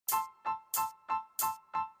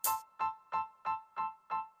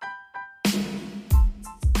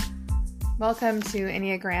Welcome to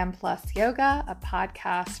Enneagram Plus Yoga, a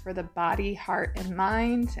podcast for the body, heart, and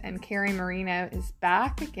mind. And Carrie Marino is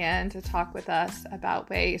back again to talk with us about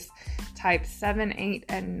ways types 7, 8,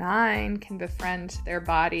 and 9 can befriend their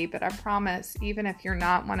body. But I promise, even if you're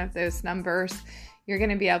not one of those numbers, you're going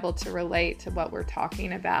to be able to relate to what we're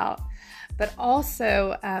talking about. But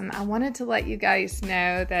also, I wanted to let you guys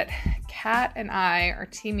know that Kat and I are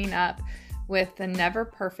teaming up with the Never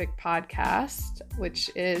Perfect podcast,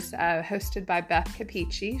 which is hosted by Beth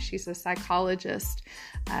Capici. She's a psychologist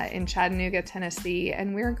in Chattanooga, Tennessee,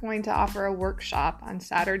 and we're going to offer a workshop on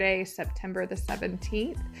Saturday, September the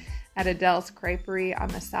 17th at Adele's Creperie on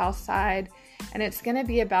the South Side, and it's going to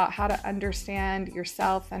be about how to understand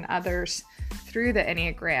yourself and others through the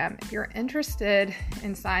Enneagram. If you're interested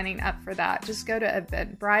in signing up for that, just go to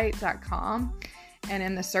eventbrite.com, and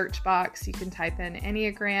in the search box, you can type in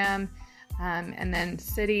Enneagram, and then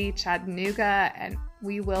city, Chattanooga, and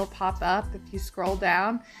we will pop up if you scroll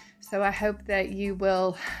down. So I hope that you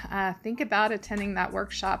will think about attending that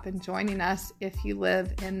workshop and joining us if you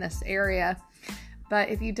live in this area. But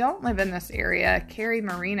if you don't live in this area, Carrie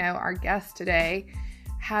Marino, our guest today,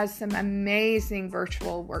 has some amazing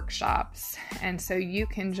virtual workshops. And so you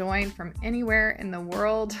can join from anywhere in the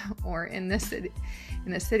world or in the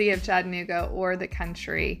city of Chattanooga or the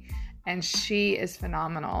country. And she is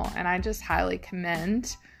phenomenal, and I just highly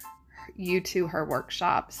commend you to her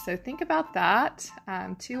workshops. So think about that.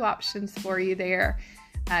 Two options for you there.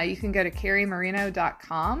 You can go to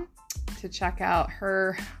carriemarino.com to check out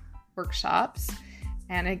her workshops.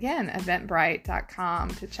 And again, eventbrite.com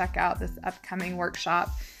to check out this upcoming workshop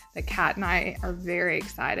that Kat and I are very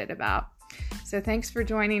excited about. So thanks for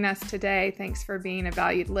joining us today. Thanks for being a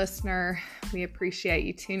valued listener. We appreciate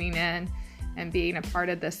you tuning in and being a part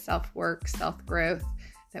of this self-work, self-growth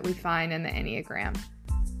that we find in the Enneagram.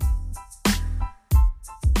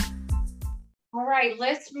 All right,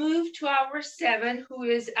 let's move to our 7, who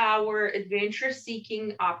is our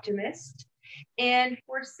adventure-seeking optimist. And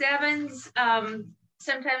for 7s,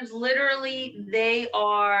 sometimes literally they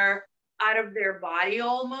are out of their body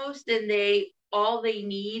almost, and all they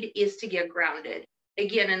need is to get grounded.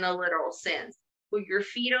 Again, in a literal sense. Put your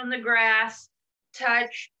feet on the grass,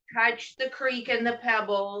 touch the creek and the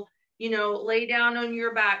pebble, lay down on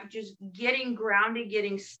your back. Just getting grounded,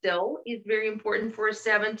 getting still is very important for a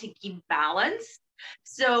 7 to keep balance.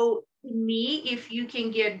 So to me, if you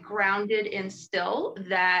can get grounded and still,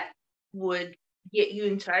 that would get you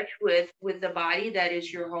in touch with the body that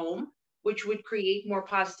is your home, which would create more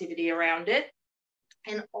positivity around it.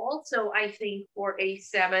 And also, I think for a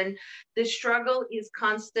 7, the struggle is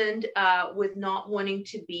constant with not wanting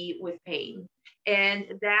to be with pain.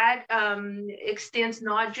 And that extends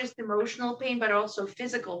not just emotional pain, but also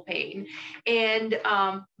physical pain. And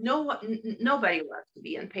nobody loves to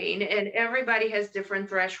be in pain, and everybody has different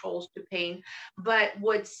thresholds to pain. But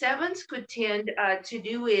what 7s could tend to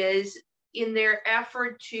do is, in their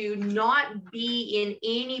effort to not be in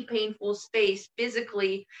any painful space,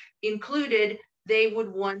 physically included, they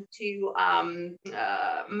would want to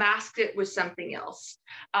mask it with something else,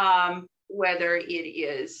 whether it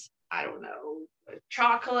is, I don't know,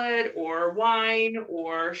 chocolate or wine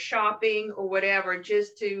or shopping or whatever,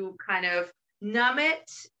 just to kind of numb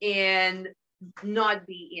it and not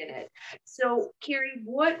be in it. So, Carrie,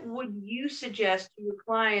 what would you suggest to your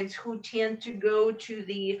clients who tend to go to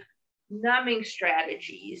the numbing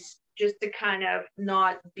strategies just to kind of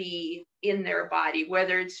not be in their body,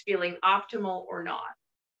 whether it's feeling optimal or not?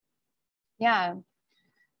 Yeah.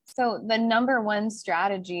 So the number one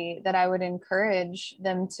strategy that I would encourage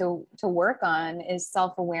them to work on is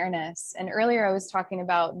self-awareness. And earlier I was talking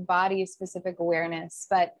about body-specific awareness,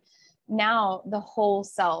 but now the whole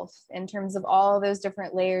self, in terms of all those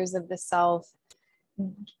different layers of the self,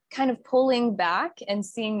 kind of pulling back and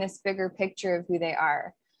seeing this bigger picture of who they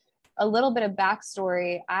are. A little bit of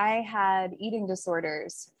backstory: I had eating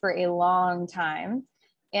disorders for a long time,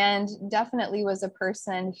 and definitely was a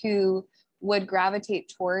person who would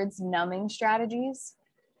gravitate towards numbing strategies.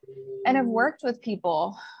 And I've worked with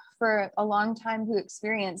people for a long time who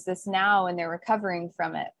experience this now, and they're recovering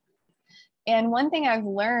from it. And one thing I've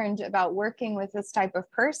learned about working with this type of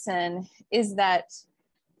person is that,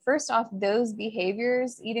 first off, those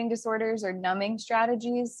behaviors, eating disorders or numbing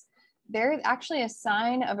strategies, they're actually a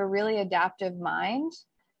sign of a really adaptive mind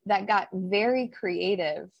that got very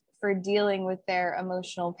creative for dealing with their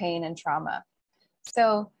emotional pain and trauma.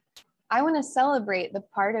 So I want to celebrate the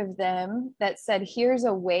part of them that said, here's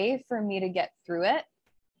a way for me to get through it,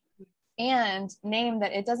 and name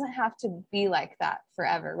that it doesn't have to be like that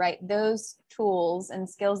forever, right? Those tools and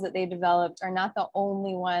skills that they developed are not the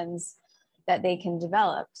only ones that they can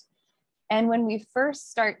develop. And when we first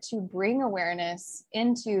start to bring awareness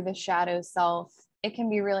into the shadow self, it can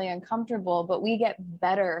be really uncomfortable, but we get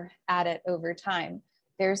better at it over time.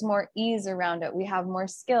 There's more ease around it. We have more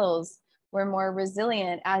skills. We're more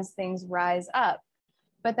resilient as things rise up.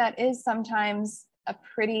 But that is sometimes a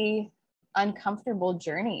pretty uncomfortable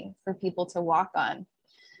journey for people to walk on.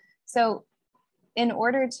 So in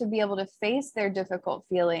order to be able to face their difficult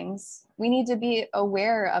feelings, we need to be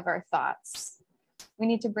aware of our thoughts. We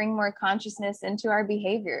need to bring more consciousness into our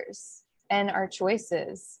behaviors and our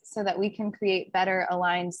choices so that we can create better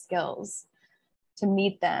aligned skills to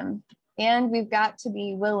meet them. And we've got to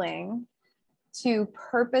be willing to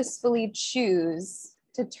purposefully choose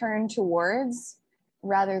to turn towards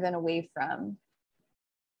rather than away from.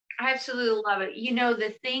 I absolutely love it. You know,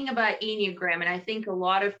 the thing about Enneagram, and I think a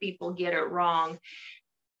lot of people get it wrong,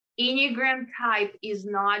 Enneagram type is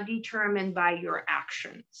not determined by your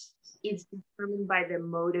actions. It's determined by the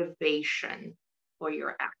motivation for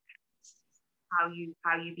your actions.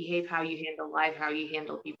 How you behave, how you handle life, how you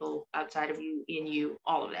handle people outside of you, in you,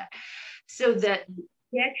 all of that. So that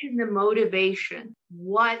catching the motivation,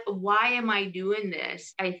 why am I doing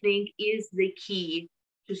this? I think is the key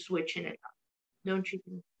to switching it up. Don't you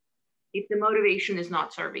think? If the motivation is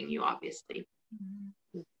not serving you, obviously.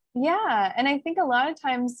 Yeah. And I think a lot of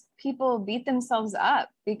times people beat themselves up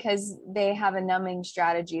because they have a numbing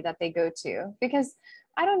strategy that they go to. Because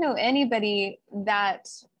I don't know anybody that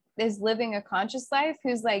is living a conscious life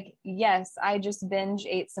who's like, yes, I just binge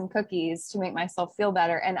ate some cookies to make myself feel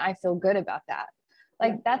better, and I feel good about that.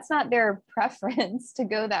 Like, that's not their preference to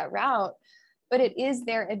go that route, but it is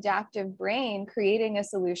their adaptive brain creating a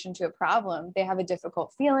solution to a problem. They have a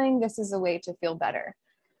difficult feeling. This is a way to feel better.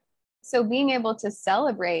 So being able to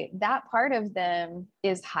celebrate that part of them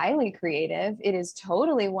is highly creative. It is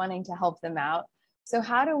totally wanting to help them out. So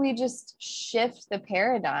how do we just shift the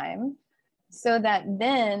paradigm so that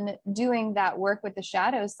then doing that work with the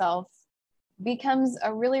shadow self becomes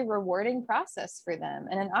a really rewarding process for them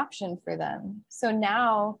and an option for them? So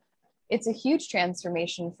now it's a huge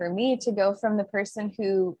transformation for me to go from the person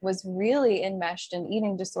who was really enmeshed in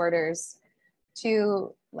eating disorders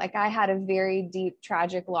to, like, I had a very deep,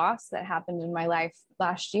 tragic loss that happened in my life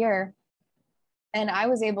last year. And I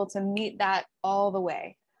was able to meet that all the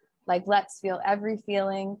way. Like, let's feel every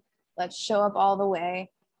feeling, let's show up all the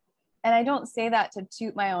way. And I don't say that to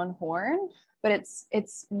toot my own horn, but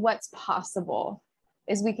it's what's possible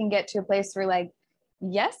is we can get to a place where, like,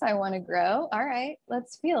 yes, I want to grow. All right,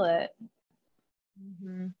 let's feel it.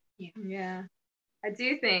 Mm-hmm. Yeah. I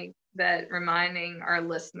do think that reminding our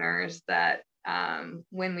listeners that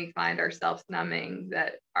when we find ourselves numbing,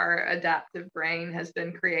 that our adaptive brain has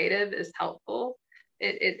been creative is helpful.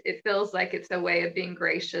 It feels like it's a way of being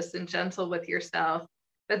gracious and gentle with yourself.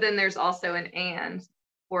 But then there's also an and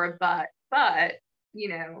or a but, you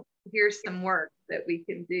know, here's some work that we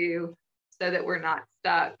can do so that we're not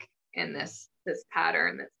stuck in this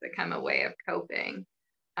pattern that's become a way of coping.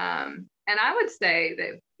 And I would say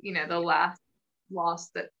that, you know, the last loss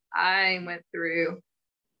that I went through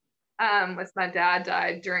was my dad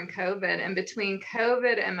died during COVID. And between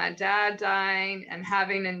COVID and my dad dying and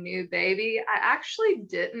having a new baby, I actually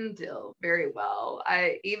didn't deal very well.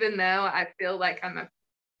 Even though I feel like I'm a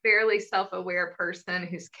fairly self-aware person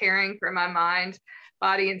who's caring for my mind,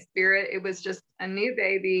 body, and spirit, it was just a new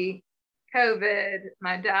baby, COVID,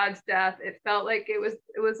 my dad's death. It felt like it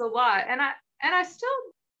was a lot. And I still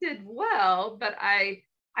did well, but I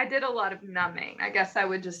did a lot of numbing. I guess I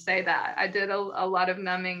would just say that. I did a lot of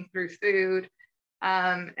numbing through food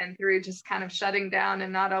and through just kind of shutting down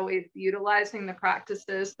and not always utilizing the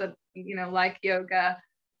practices that, you know, like yoga.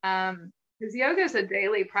 Because yoga is a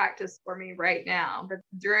daily practice for me right now. But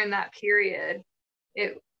during that period,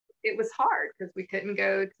 it was hard because we couldn't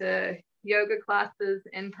go to yoga classes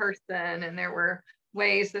in person. And there were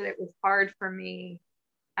ways that it was hard for me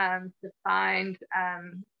to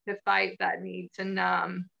fight that need to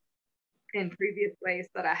numb in previous ways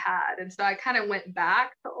that I had. And so I kind of went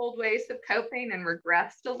back to old ways of coping and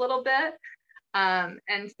regressed a little bit.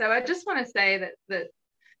 And so I just want to say that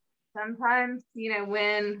sometimes, you know,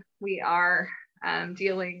 when we are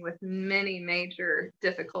dealing with many major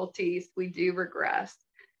difficulties, we do regress.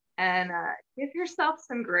 And give yourself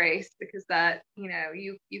some grace, because that, you know,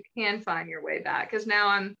 you can find your way back. Because now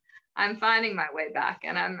I'm finding my way back,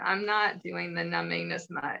 and I'm not doing the numbing as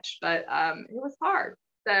much, but it was hard.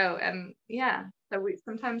 So so we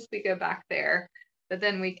sometimes we go back there, but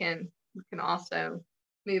then we can also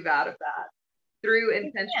move out of that through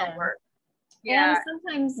intentional work. Yeah. And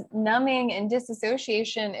sometimes numbing and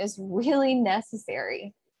disassociation is really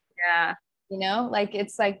necessary. Yeah. You know, like,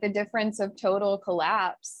 it's like the difference of total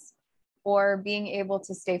collapse or being able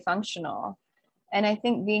to stay functional. And I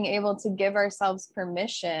think being able to give ourselves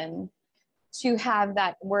permission to have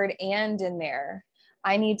that word "and" in there.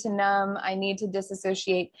 I need to numb, I need to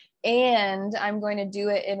disassociate, and I'm going to do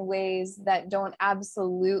it in ways that don't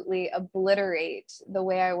absolutely obliterate the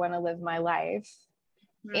way I want to live my life.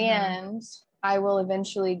 Mm-hmm. And I will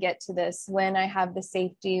eventually get to this when I have the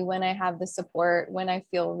safety, when I have the support, when I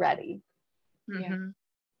feel ready. Mm-hmm. Yeah.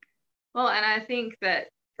 Well, and I think that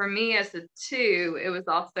for me as a 2, it was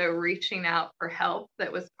also reaching out for help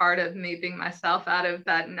that was part of moving myself out of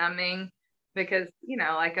that numbing, because, you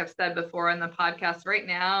know, like I've said before in the podcast right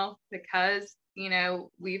now, because, you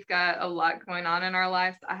know, we've got a lot going on in our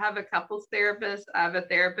lives. I have a couples therapist, I have a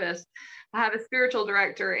therapist, I have a spiritual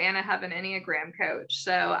director, and I have an Enneagram coach.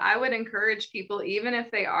 So I would encourage people, even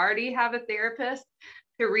if they already have a therapist,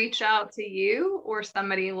 to reach out to you or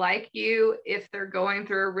somebody like you if they're going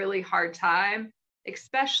through a really hard time,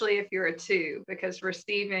 especially if you're a 2, because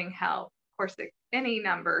receiving help, of course, any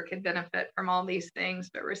number can benefit from all these things,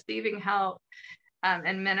 but receiving help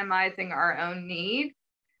and minimizing our own need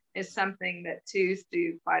is something that 2s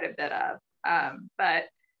do quite a bit of. But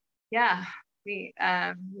yeah, we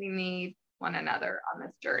need one another on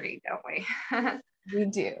this journey, don't we? We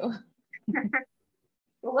do.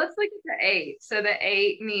 Well, let's look at the 8. So the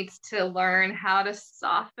 8 needs to learn how to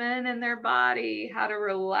soften in their body, how to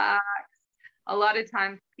relax. A lot of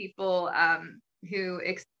times people who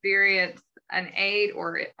experience an 8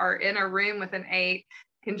 or are in a room with an 8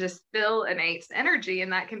 can just feel an 8's energy,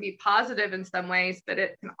 and that can be positive in some ways, but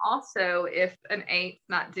it can also, if an 8's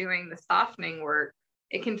not doing the softening work,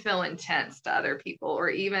 it can feel intense to other people or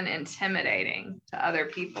even intimidating to other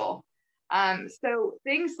people. So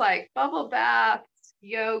things like bubble baths,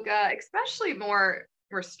 yoga, especially more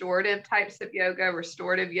restorative types of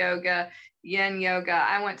yoga, yin yoga.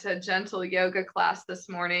 I went to a gentle yoga class this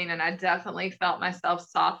morning, and I definitely felt myself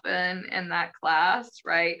soften in that class,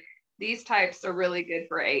 right? These types are really good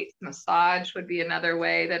for 8s. Massage would be another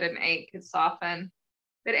way that an 8 could soften.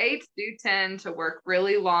 But 8s do tend to work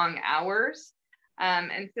really long hours.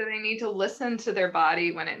 And so they need to listen to their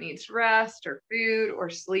body when it needs rest or food or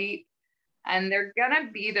sleep. And they're going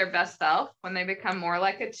to be their best self when they become more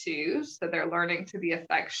like a 2. So they're learning to be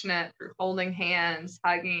affectionate through holding hands,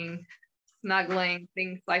 hugging, snuggling,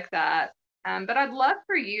 things like that. But I'd love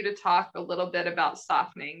for you to talk a little bit about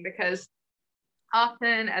softening, because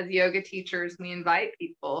often as yoga teachers, we invite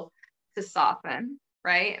people to soften,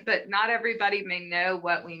 right? But not everybody may know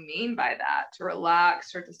what we mean by that, to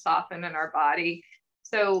relax or to soften in our body.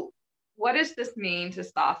 So what does this mean to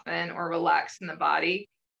soften or relax in the body?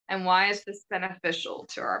 And why is this beneficial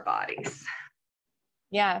to our bodies?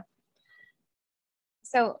 Yeah.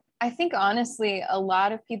 So I think honestly, a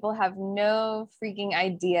lot of people have no freaking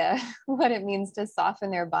idea what it means to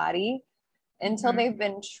soften their body until they've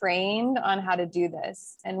been trained on how to do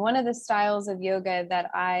this. And one of the styles of yoga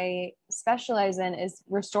that I specialize in is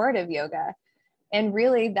restorative yoga. And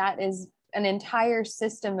really that is an entire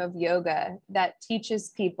system of yoga that teaches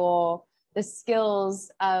people the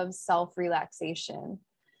skills of self-relaxation.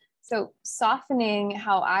 So softening,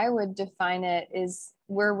 how I would define it, is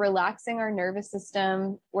we're relaxing our nervous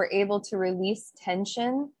system, we're able to release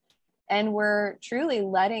tension, and we're truly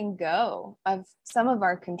letting go of some of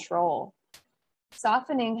our control.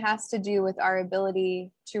 Softening has to do with our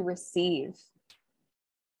ability to receive.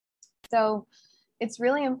 So it's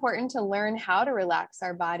really important to learn how to relax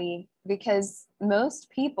our body, because most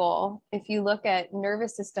people, if you look at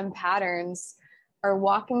nervous system patterns, are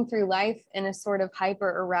walking through life in a sort of hyper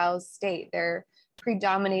aroused state. They're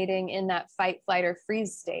predominating in that fight, flight, or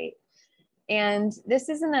freeze state. And this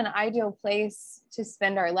isn't an ideal place to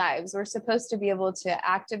spend our lives. We're supposed to be able to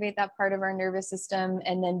activate that part of our nervous system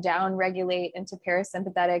and then down regulate into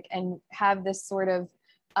parasympathetic and have this sort of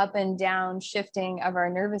up and down shifting of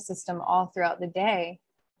our nervous system all throughout the day.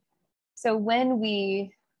 So when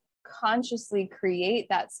we consciously create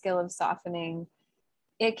that skill of softening,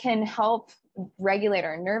 it can help regulate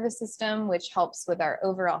our nervous system, which helps with our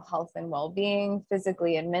overall health and well-being,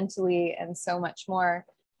 physically and mentally, and so much more.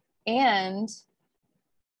 And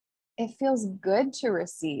it feels good to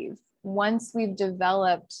receive once we've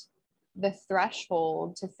developed the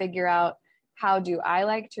threshold to figure out, how do I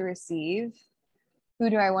like to receive?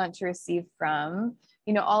 Who do I want to receive from?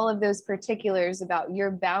 You know, all of those particulars about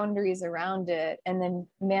your boundaries around it, and then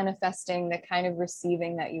manifesting the kind of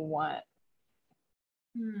receiving that you want.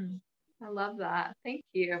 I love that. Thank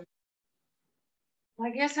you. I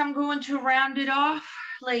guess I'm going to round it off,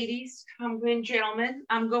 ladies. Gentlemen.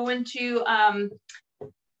 I'm going to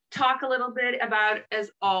talk a little bit about,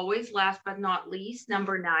 as always, last but not least,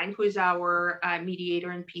 number 9, who is our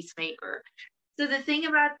mediator and peacemaker. So the thing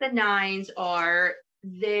about the 9s are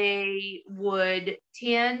they would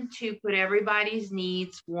tend to put everybody's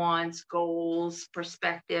needs, wants, goals,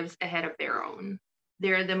 perspectives ahead of their own.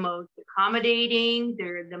 They're the most accommodating,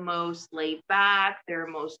 they're the most laid back, they're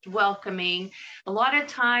most welcoming. A lot of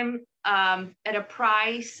time at a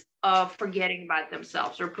price of forgetting about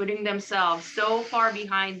themselves or putting themselves so far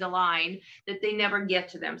behind the line that they never get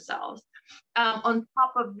to themselves. On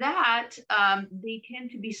top of that, they tend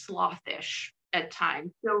to be slothish at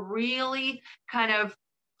times. So really kind of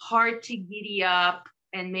hard to giddy up,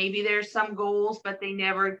 and maybe there's some goals, but they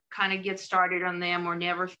never kind of get started on them or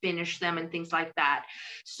never finish them and things like that.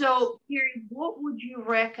 So Carrie, what would you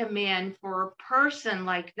recommend for a person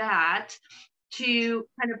like that to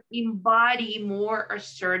kind of embody more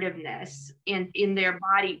assertiveness in their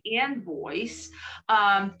body and voice,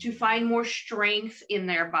 to find more strength in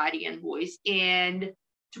their body and voice, and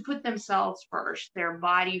to put themselves first, their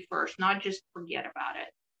body first, not just forget about it?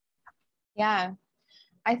 Yeah,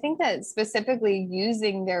 I think that specifically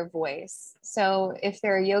using their voice. So if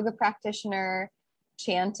they're a yoga practitioner,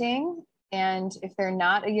 chanting, and if they're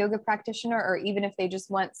not a yoga practitioner, or even if they just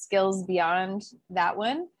want skills beyond that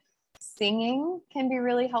one, singing can be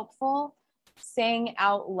really helpful. Saying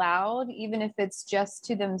out loud, even if it's just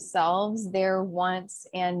to themselves, their wants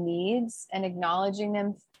and needs, and acknowledging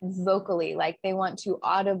them vocally, like they want to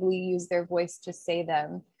audibly use their voice to say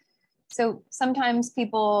them. So sometimes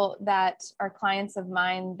people that are clients of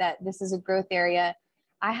mine, that this is a growth area,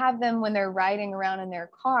 I have them when they're riding around in their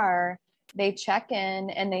car, they check in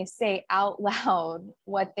and they say out loud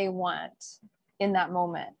what they want in that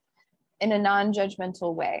moment in a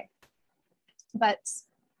non-judgmental way. But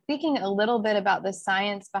speaking a little bit about the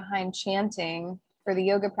science behind chanting for the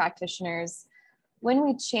yoga practitioners, when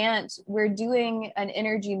we chant, we're doing an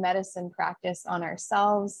energy medicine practice on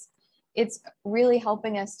ourselves. It's really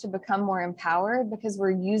helping us to become more empowered because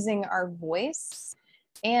we're using our voice.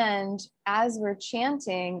 And as we're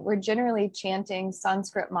chanting, we're generally chanting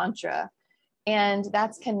Sanskrit mantra, and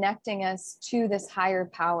that's connecting us to this higher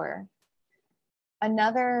power.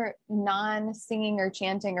 Another non-singing or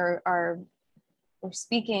chanting or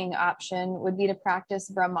speaking option would be to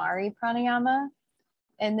practice Bhramari pranayama.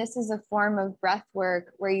 And this is a form of breath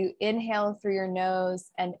work where you inhale through your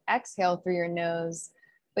nose and exhale through your nose,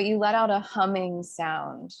 but you let out a humming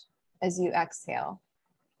sound as you exhale.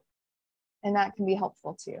 And that can be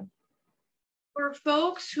helpful too. For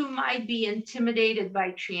folks who might be intimidated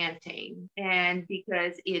by chanting, and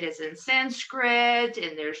because it is in Sanskrit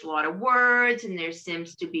and there's a lot of words and there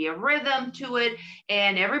seems to be a rhythm to it,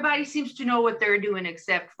 and everybody seems to know what they're doing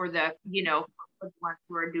except for the ones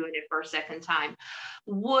who are doing it for a second time,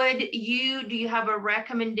 do you have a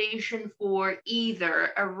recommendation for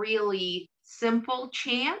either a really simple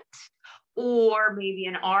chant or maybe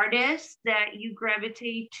an artist that you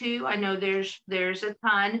gravitate to? I know there's a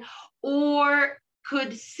ton. Or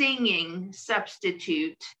could singing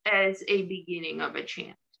substitute as a beginning of a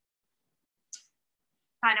chant?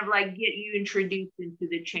 Kind of like get you introduced into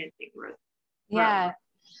the chanting rhythm. Yeah.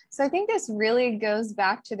 So I think this really goes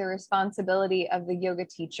back to the responsibility of the yoga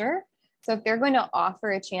teacher. So if they're going to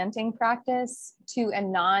offer a chanting practice to a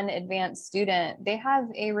non-advanced student, they have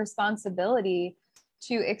a responsibility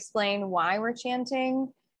to explain why we're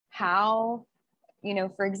chanting, how,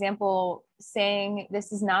 for example, saying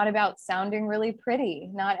this is not about sounding really pretty.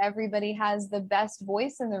 Not everybody has the best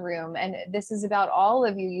voice in the room, and this is about all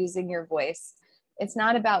of you using your voice. It's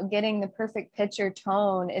not about getting the perfect pitch or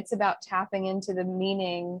tone. It's about tapping into the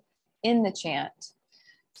meaning in the chant.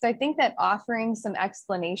 So I think that offering some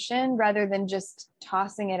explanation rather than just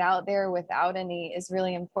tossing it out there without any is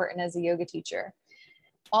really important as a yoga teacher.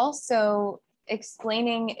 Also,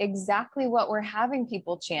 explaining exactly what we're having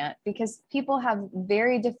people chant, because people have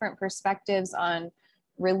very different perspectives on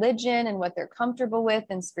religion and what they're comfortable with,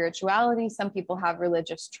 and spirituality. Some people have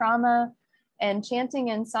religious trauma, and chanting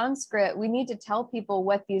in Sanskrit, we need to tell people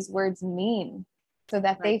what these words mean so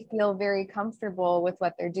that they feel very comfortable with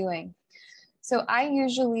what they're doing. So I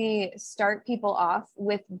usually start people off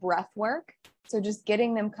with breath work. So just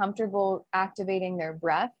getting them comfortable activating their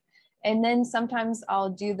breath. And then sometimes I'll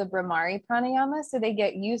do the Bhramari pranayama so they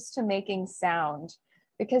get used to making sound,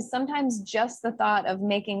 because sometimes just the thought of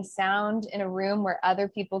making sound in a room where other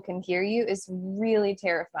people can hear you is really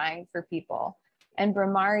terrifying for people. And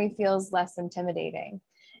Bhramari feels less intimidating.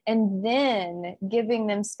 And then giving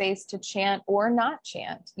them space to chant or not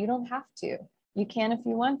chant. You don't have to. You can if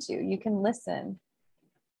you want to. You can listen.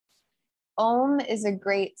 Om is a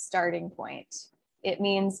great starting point. It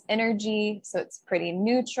means energy, so it's pretty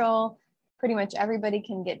neutral. Pretty much everybody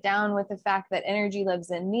can get down with the fact that energy lives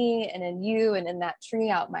in me and in you and in that tree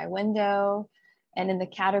out my window and in the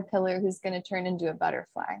caterpillar who's going to turn into a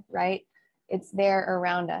butterfly, right? It's there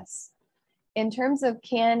around us. In terms of,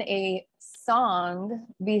 can a song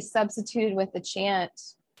be substituted with a chant?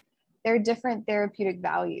 There are different therapeutic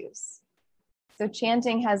values. So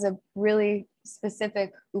chanting has a really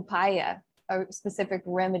specific upaya, a specific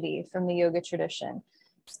remedy from the yoga tradition.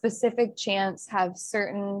 Specific chants have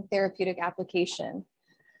certain therapeutic application,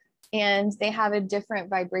 and they have a different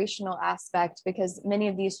vibrational aspect because many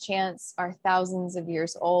of these chants are thousands of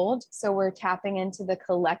years old. So we're tapping into the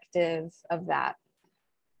collective of that.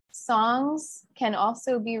 Songs can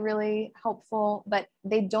also be really helpful, but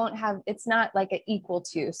they don't have, it's not like an equal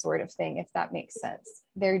to sort of thing, if that makes sense.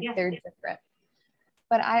 They're different.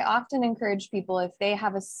 But I often encourage people, if they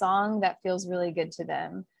have a song that feels really good to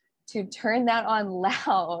them, to turn that on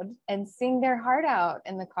loud and sing their heart out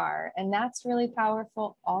in the car. And that's really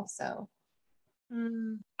powerful also.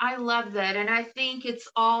 I love that. And I think it's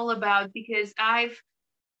all about, because I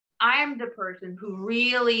am the person who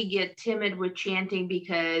really get timid with chanting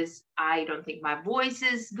because I don't think my voice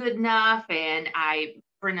is good enough and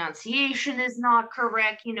pronunciation is not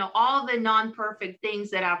correct. You know, all the non-perfect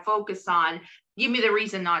things that I focus on give me the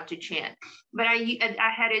reason not to chant. But I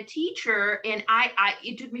had a teacher, and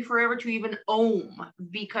it took me forever to even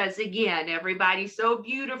because again, everybody's so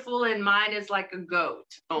beautiful and mine is like a goat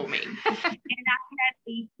oming. And I had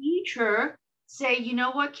a teacher say, you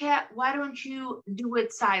know what, Kat, why don't you do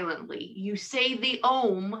it silently? You say the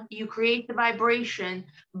om, you create the vibration,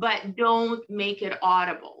 but don't make it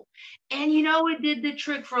audible. And you know, it did the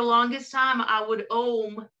trick. For the longest time, I would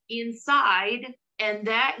om inside, and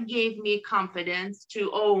that gave me confidence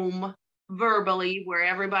to om verbally where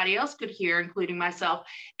everybody else could hear, including myself.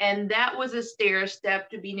 And that was a stair step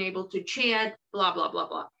to being able to chant, blah, blah, blah,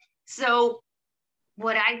 blah. So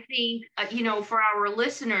what I think, for our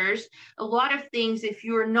listeners, a lot of things, if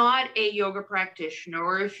you're not a yoga practitioner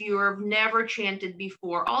or if you've never chanted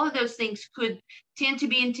before, all of those things could tend to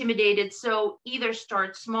be intimidated. So either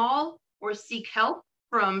start small or seek help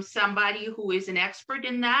from somebody who is an expert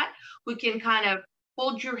in that, who can kind of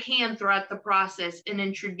hold your hand throughout the process and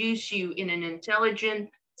introduce you in an intelligent,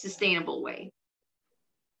 sustainable way.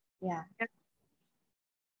 Yeah.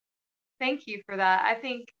 Thank you for that. I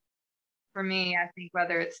think for me,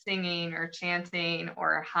 whether it's singing or chanting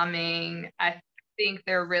or humming, I think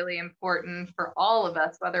they're really important for all of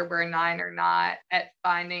us, whether we're 9 or not, at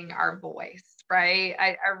finding our voice, right?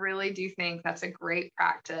 I really do think that's a great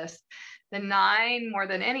practice. The 9 more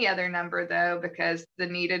than any other number, though, because the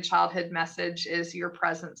needed childhood message is your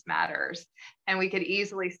presence matters. And we could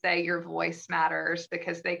easily say your voice matters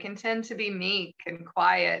because they can tend to be meek and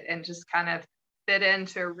quiet and just kind of fit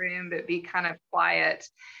into a room, but be kind of quiet.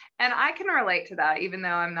 And I can relate to that, even though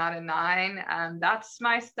I'm not a 9. That's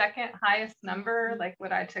my second highest number, like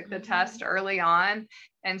when I took the test early on.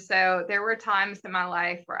 And so there were times in my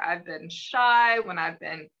life where I've been shy, when I've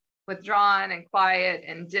been withdrawn and quiet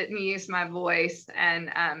and didn't use my voice.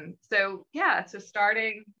 And so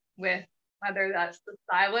starting with whether that's the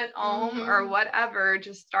silent om or whatever,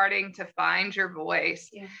 just starting to find your voice.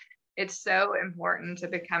 Yeah. It's so important to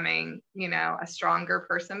becoming, a stronger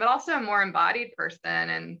person, but also a more embodied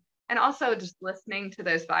person. And also just listening to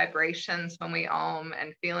those vibrations when we om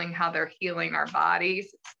and feeling how they're healing our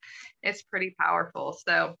bodies. It's pretty powerful.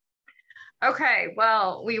 So, okay,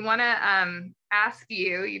 well, we want to ask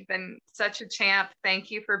you, you've been such a champ. Thank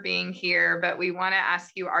you for being here. But we want to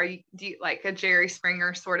ask you, do you like a Jerry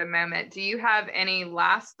Springer sort of moment? Do you have any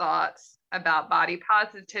last thoughts about body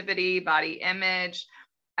positivity, body image?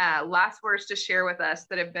 Last words to share with us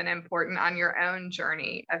that have been important on your own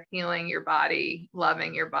journey of healing your body,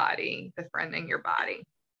 loving your body, befriending your body?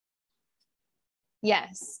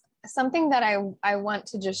 Yes. Something that I want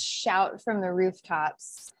to just shout from the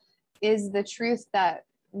rooftops is the truth that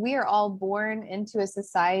we are all born into a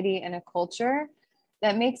society and a culture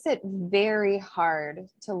that makes it very hard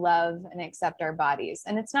to love and accept our bodies.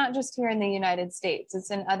 And it's not just here in the United States, it's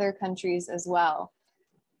in other countries as well.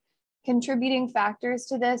 Contributing factors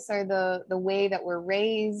to this are the way that we're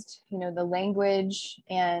raised, the language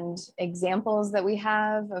and examples that we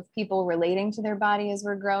have of people relating to their body as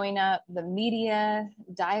we're growing up, the media,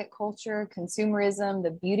 diet culture, consumerism, the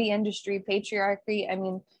beauty industry, patriarchy. I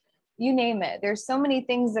mean, you name it. There's so many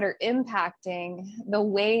things that are impacting the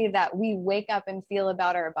way that we wake up and feel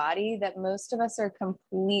about our body that most of us are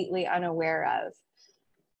completely unaware of.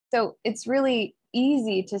 So it's really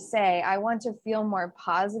easy to say, I want to feel more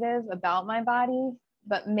positive about my body,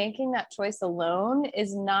 but making that choice alone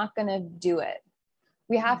is not going to do it.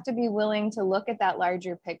 We have to be willing to look at that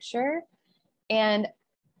larger picture and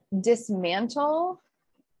dismantle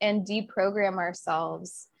and deprogram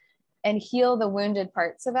ourselves and heal the wounded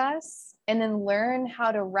parts of us, and then learn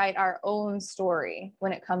how to write our own story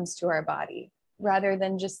when it comes to our body, rather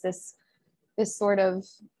than just this sort of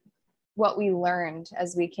what we learned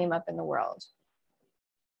as we came up in the world.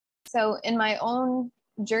 So in my own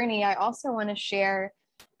journey, I also want to share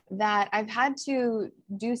that I've had to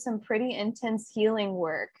do some pretty intense healing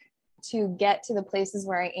work to get to the places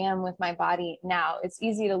where I am with my body now. It's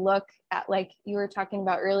easy to look at, like you were talking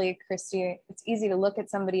about earlier, Christy, it's easy to look at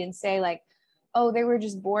somebody and say like, oh, they were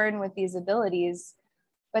just born with these abilities.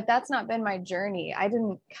 But that's not been my journey. I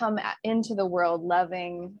didn't come into the world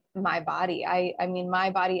loving my body. I mean, my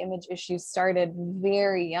body image issues started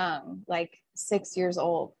very young, like 6 years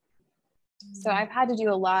old. So I've had to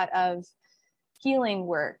do a lot of healing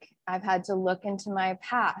work. I've had to look into my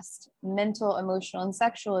past, mental, emotional, and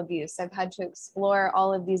sexual abuse. I've had to explore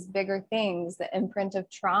all of these bigger things, the imprint of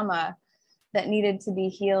trauma that needed to be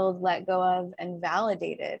healed, let go of, and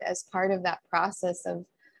validated as part of that process of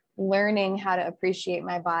learning how to appreciate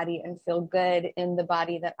my body and feel good in the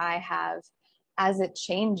body that I have as it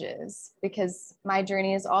changes. Because my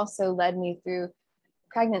journey has also led me through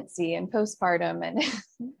pregnancy and postpartum and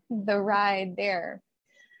the ride there.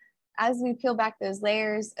 As we peel back those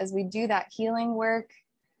layers, as we do that healing work,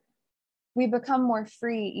 we become more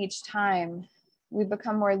free each time. We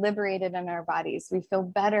become more liberated in our bodies. We feel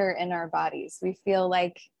better in our bodies. We feel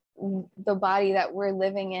like the body that we're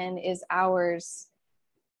living in is ours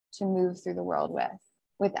to move through the world with,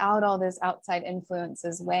 without all those outside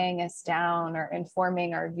influences weighing us down or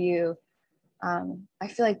informing our view. I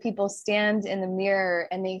feel like people stand in the mirror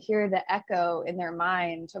and they hear the echo in their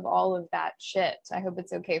mind of all of that shit. I hope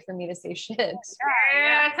it's okay for me to say shit.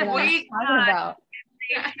 Yes, we talking about.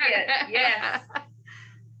 Yes.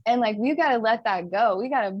 And like, we've got to let that go. We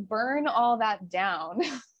got to burn all that down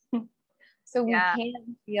so we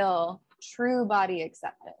can feel true body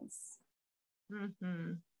acceptance.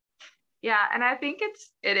 Mm-hmm. Yeah. And I think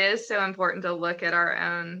it is so important to look at our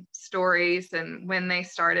own stories and when they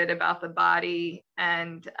started about the body,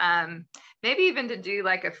 and maybe even to do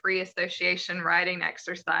like a free association writing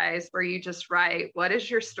exercise where you just write, what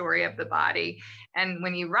is your story of the body? And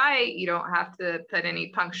when you write, you don't have to put any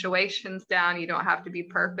punctuations down. You don't have to be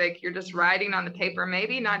perfect. You're just writing on the paper,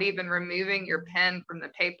 maybe not even removing your pen from the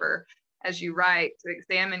paper as you write, to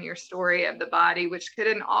examine your story of the body, which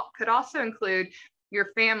could also include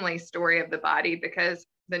your family story of the body, because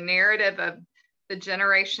the narrative of the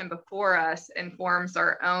generation before us informs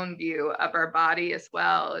our own view of our body as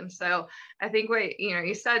well. And so I think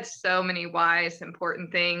you said so many wise, important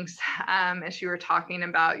things as you were talking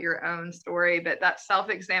about your own story, but that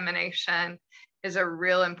self-examination is a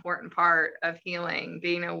real important part of healing,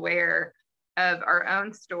 being aware of our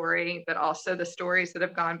own story, but also the stories that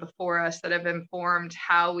have gone before us that have informed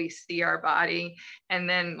how we see our body. And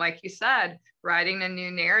then, like you said, writing a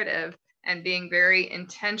new narrative and being very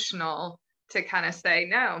intentional to kind of say,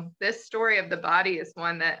 no, this story of the body is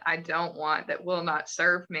one that I don't want, that will not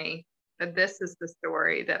serve me, but this is the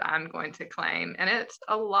story that I'm going to claim. And it's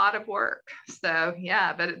a lot of work. So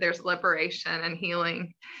yeah, but there's liberation and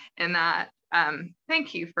healing in that.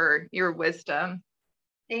 Thank you for your wisdom.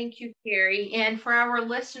 Thank you, Carrie. And for our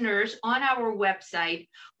listeners, on our website,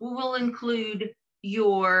 we will include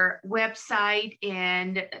your website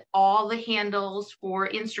and all the handles for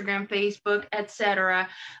Instagram, Facebook, etc.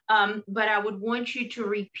 But I would want you to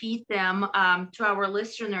repeat them to our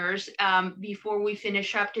listeners before we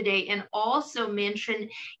finish up today, and also mention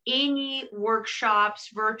any workshops,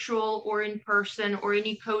 virtual or in person, or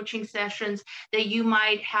any coaching sessions that you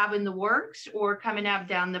might have in the works or coming up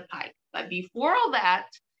down the pipe. But before all that,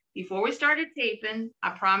 before we started taping, I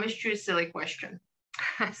promised you a silly question.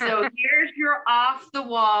 So here's your off the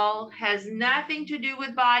wall, has nothing to do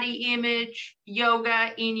with body image,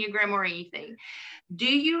 yoga, Enneagram, or anything. Do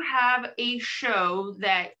you have a show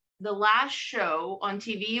that the last show on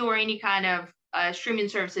TV or any kind of streaming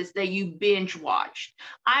services that you binge watched?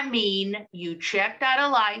 I mean, you checked out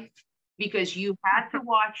of life because you had to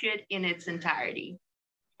watch it in its entirety.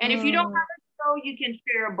 And if you don't have a show, you can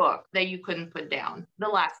share a book that you couldn't put down, the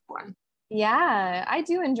last one. Yeah, I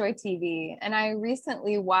do enjoy TV. And I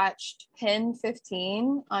recently watched Pin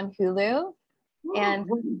 15 on Hulu. And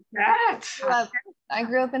I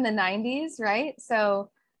grew up in the 90s, right? So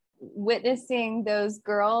witnessing those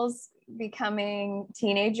girls becoming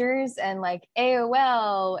teenagers and like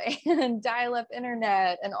AOL and dial-up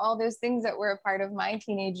internet and all those things that were a part of my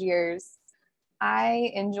teenage years,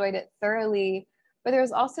 I enjoyed it thoroughly but there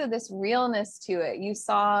was also this realness to it. You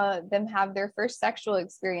saw them have their first sexual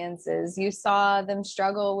experiences. You saw them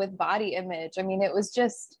struggle with body image. I mean, it was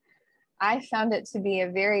just, I found it to be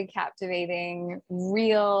a very captivating,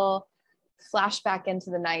 real flashback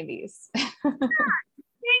into the 90s.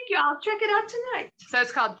 Thank you. I'll check it out tonight. So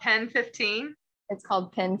it's called Pen 15? It's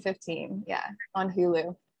called Pen 15, yeah, on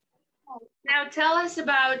Hulu. Now tell us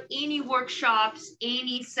about any workshops,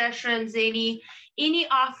 any sessions, any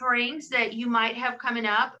offerings that you might have coming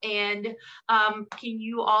up. And can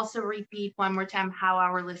you also repeat one more time how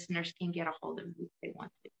our listeners can get a hold of you if they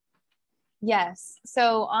want to? Yes.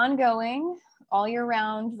 So ongoing, all year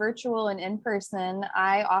round, virtual and in person,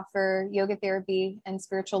 I offer yoga therapy and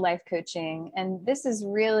spiritual life coaching. And this is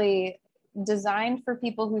really designed for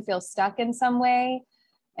people who feel stuck in some way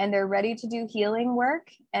and they're ready to do healing work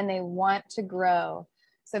and they want to grow.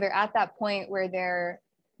 So they're at that point where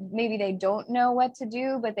maybe they don't know what to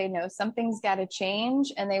do, but they know something's got to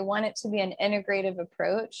change and they want it to be an integrative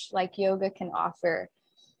approach like yoga can offer.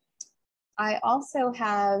 I also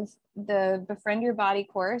have the Befriend Your Body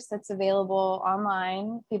course that's available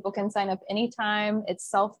online. People can sign up anytime. It's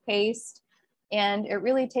self-paced, and it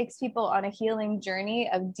really takes people on a healing journey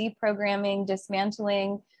of deprogramming,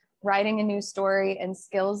 dismantling, writing a new story, and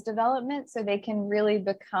skills development so they can really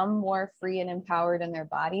become more free and empowered in their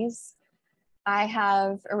bodies. I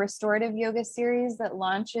have a restorative yoga series that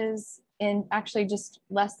launches in actually just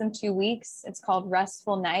less than 2 weeks. It's called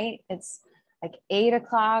Restful Night. It's like 8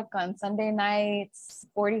 o'clock on Sunday nights,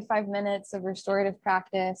 45 minutes of restorative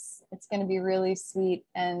practice. It's going to be really sweet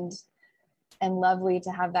and lovely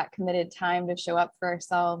to have that committed time to show up for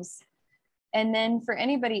ourselves. And then for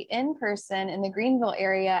anybody in person in the Greenville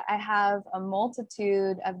area, I have a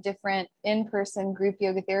multitude of different in-person group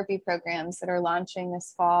yoga therapy programs that are launching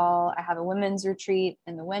this fall. I have a women's retreat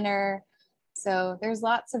in the winter. So there's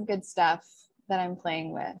lots of good stuff that I'm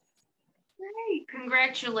playing with. Great.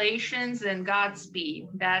 Congratulations and Godspeed.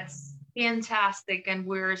 That's fantastic. And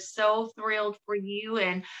we're so thrilled for you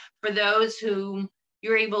and for those whom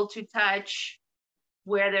you're able to touch,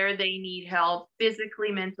 whether they need help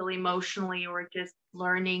physically, mentally, emotionally, or just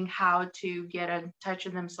learning how to get in touch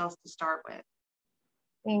with themselves to start with.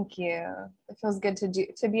 Thank you. It feels good to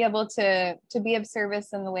be able to be of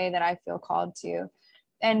service in the way that I feel called to.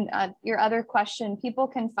 And your other question, people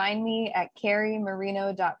can find me at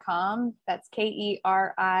KeriMarino.com. That's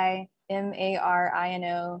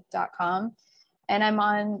KeriMarino.com. And I'm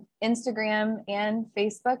on Instagram and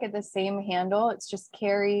Facebook at the same handle. It's just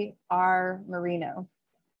Keri R. Marino.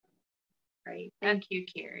 Great. Thank you,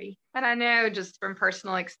 Keri. And I know just from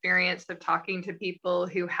personal experience of talking to people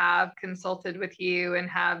who have consulted with you and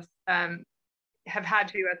have had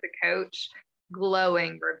you as a coach,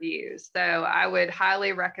 glowing reviews. So I would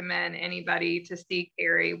highly recommend anybody to see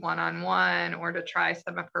Keri one-on-one or to try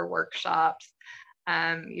some of her workshops.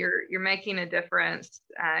 You're making a difference.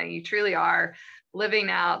 You truly are living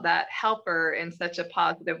out that helper in such a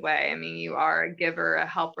positive way. I mean, you are a giver, a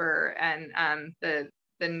helper, and the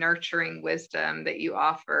nurturing wisdom that you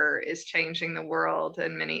offer is changing the world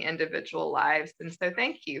and many individual lives. And so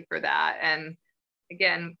thank you for that. And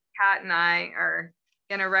again, Kat and I are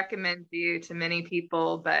going to recommend you to many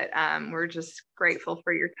people, but we're just grateful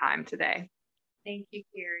for your time today. Thank you,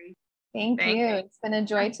 Keri. Thank you. It's been a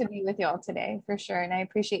joy to be with y'all today, for sure. And I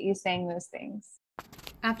appreciate you saying those things.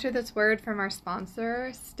 After this word from our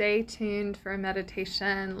sponsor, stay tuned for a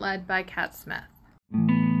meditation led by Kat Smith.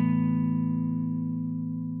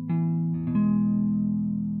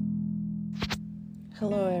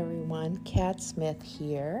 Hello everyone, Kat Smith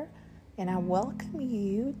here, and I welcome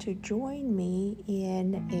you to join me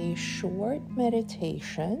in a short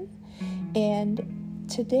meditation. And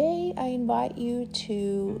today I invite you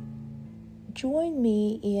to join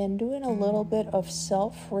me in doing a little bit of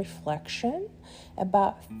self-reflection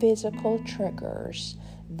about physical triggers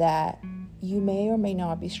that you may or may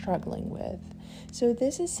not be struggling with. So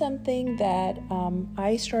this is something that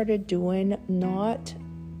I started doing not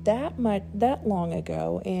that long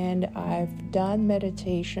ago, and I've done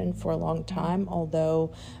meditation for a long time,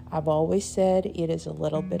 although I've always said it is a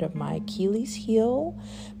little bit of my Achilles heel.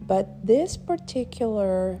 But this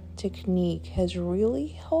particular technique has really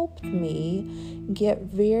helped me get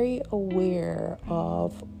very aware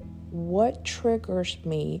of what triggers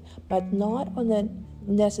me, but not on the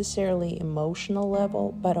necessarily emotional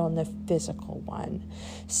level, but on the physical one.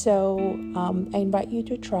 So I invite you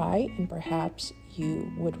to try, and perhaps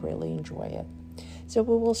you would really enjoy it. So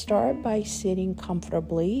we will start by sitting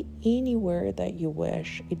comfortably anywhere that you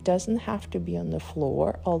wish. It doesn't have to be on the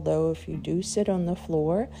floor, although if you do sit on the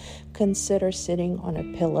floor, consider sitting on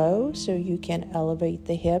a pillow so you can elevate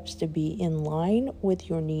the hips to be in line with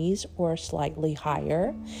your knees or slightly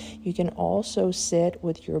higher. You can also sit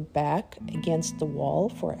with your back against the wall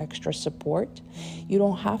for extra support. You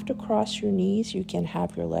don't have to cross your knees. You can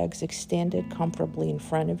have your legs extended comfortably in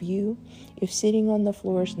front of you. If sitting on the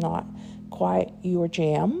floor is not quite your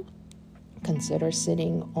jam, consider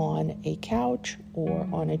sitting on a couch or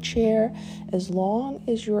on a chair, as long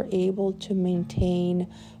as you're able to maintain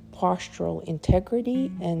postural integrity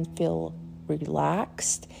and feel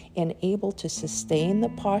relaxed and able to sustain the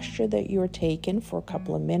posture that you're taking for a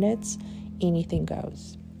couple of minutes. Anything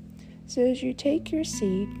goes. So as you take your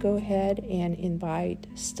seat, go ahead and invite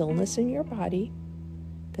stillness in your body.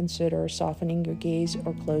 Consider softening your gaze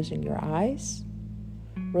or closing your eyes.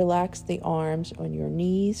 Relax the arms on your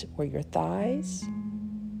knees or your thighs.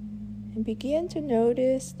 And begin to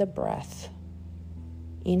notice the breath.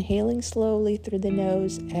 Inhaling slowly through the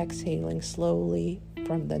nose, exhaling slowly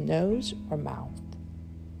from the nose or mouth.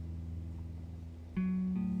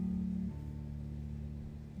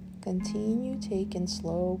 Continue taking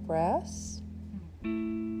slow breaths.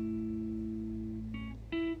 And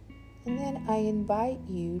then I invite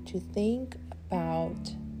you to think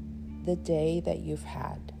about the day that you've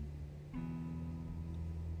had.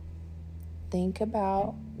 Think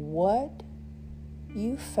about what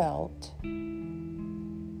you felt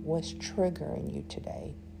was triggering you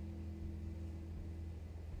today.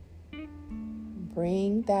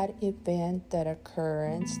 Bring that event, that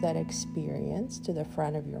occurrence, that experience to the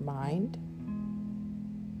front of your mind.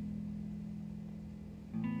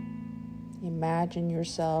 Imagine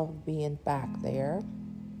yourself being back there.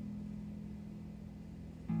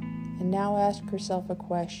 And now ask yourself a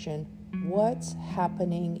question. What's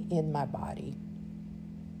happening in my body?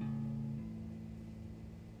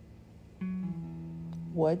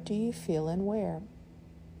 What do you feel and where?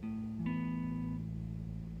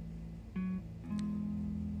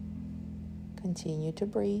 Continue to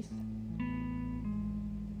breathe.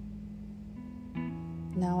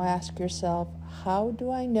 Now ask yourself, how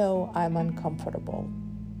do I know I'm uncomfortable?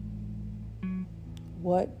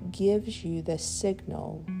 What gives you the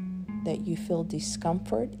signal that you feel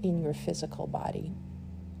discomfort in your physical body?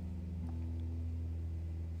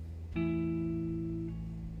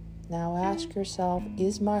 Now ask yourself,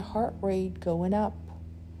 is my heart rate going up?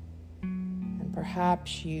 And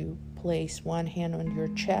perhaps you place one hand on your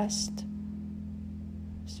chest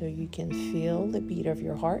so you can feel the beat of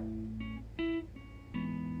your heart.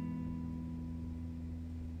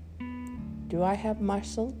 Do I have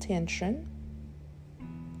muscle tension?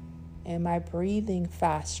 Am I breathing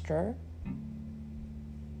faster?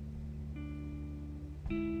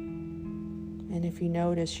 And if you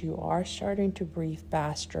notice you are starting to breathe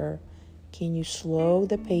faster, can you slow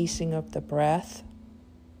the pacing of the breath?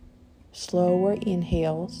 Slower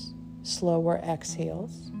inhales, slower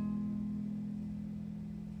exhales.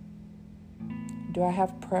 Do I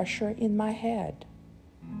have pressure in my head?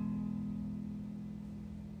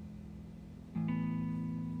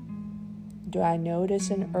 Do I notice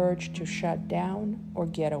an urge to shut down or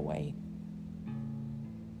get away?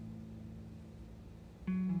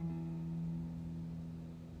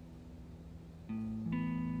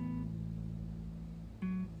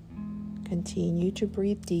 Continue to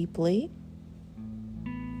breathe deeply.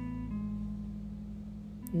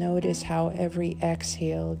 Notice how every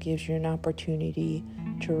exhale gives you an opportunity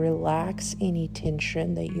to relax any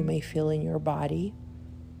tension that you may feel in your body,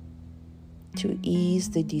 to ease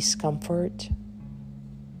the discomfort,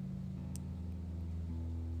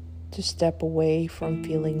 to step away from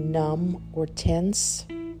feeling numb or tense,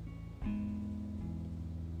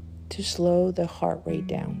 to slow the heart rate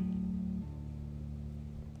down.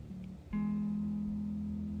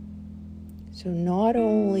 So not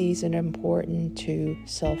only is it important to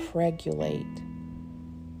self-regulate,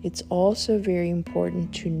 it's also very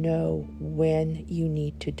important to know when you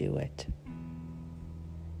need to do it.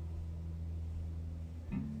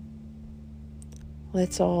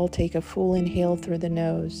 Let's all take a full inhale through the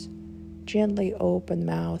nose. Gently open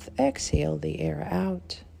mouth, exhale the air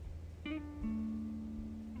out. And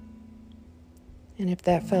if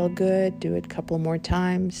that felt good, do it a couple more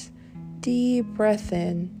times. Deep breath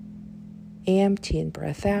in, empty and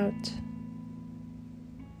breath out.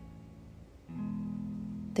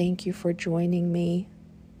 Thank you for joining me.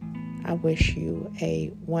 I wish you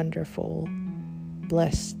a wonderful,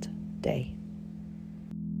 blessed day.